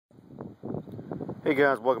Hey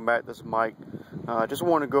guys, welcome back. This is Mike. Just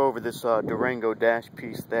want to go over this Durango dash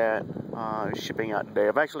piece that is shipping out today.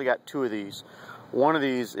 I've actually got two of these. One of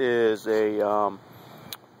these is the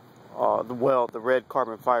red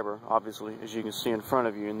carbon fiber, obviously, as you can see in front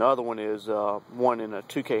of you, and the other one is one in a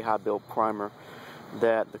 2K high build primer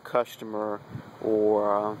that the customer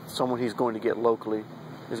or someone he's going to get locally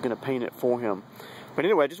is going to paint it for him. But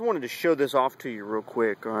anyway, I just wanted to show this off to you real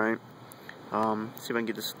quick. All right, see if I can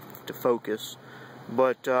get this to focus.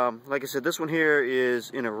 But like I said, this one here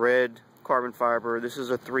is in a red carbon fiber. This is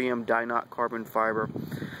a 3M Di-NOC carbon fiber.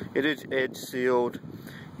 It is edge sealed,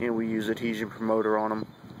 and we use adhesion promoter on them.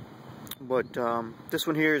 But this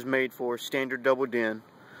one here is made for standard double din.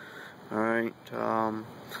 Alright,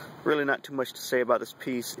 really not too much to say about this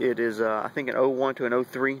piece. It is I think an 01 to an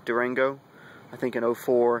 03 Durango. I think in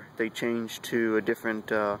 04 they changed to a different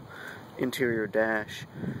interior dash.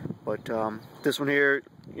 But this one here,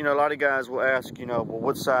 you know, a lot of guys will ask, you know, well,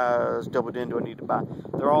 what size double din do I need to buy?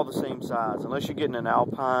 They're all the same size, unless you're getting an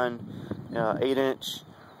Alpine 8-inch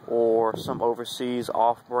or some overseas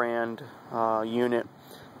off-brand unit.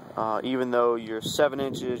 Even though your 7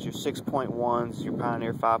 inches, your 6.1s, your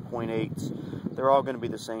Pioneer 5.8s, they're all going to be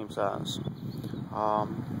the same size.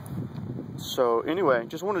 So anyway,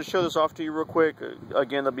 just wanted to show this off to you real quick.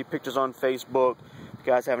 Again, there'll be pictures on Facebook. If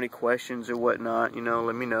you guys have any questions or whatnot, you know,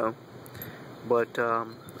 let me know. But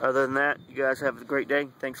other than that, you guys have a great day.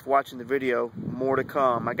 Thanks for watching the video. More to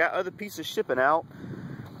come. I got other pieces shipping out.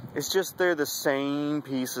 It's just they're the same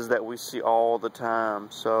pieces that we see all the time.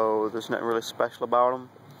 So there's nothing really special about them.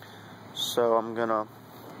 So I'm gonna,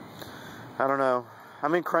 I don't know.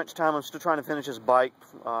 I'm in crunch time. I'm still trying to finish this bike.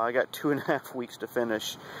 I got 2.5 weeks to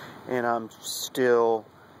finish, and I'm still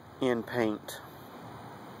in paint.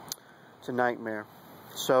 It's a nightmare.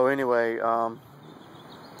 So anyway,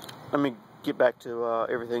 let me get back to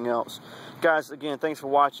everything else. Guys, again, thanks for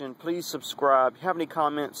watching. Please subscribe. If you have any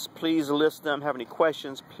comments, please list them. Have any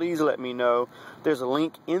questions, please let me know. There's a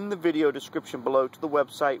link in the video description below to the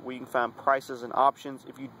website where you can find prices and options.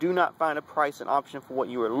 If you do not find a price and option for what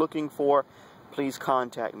you are looking for, please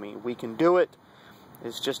contact me. We can do it.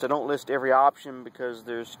 It's just I don't list every option because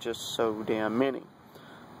there's just so damn many.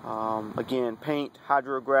 Again, paint,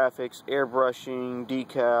 hydrographics, airbrushing,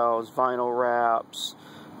 decals, vinyl wraps,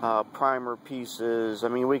 primer pieces. I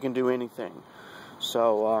mean, we can do anything.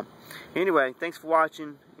 So anyway, thanks for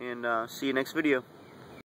watching, and see you next video.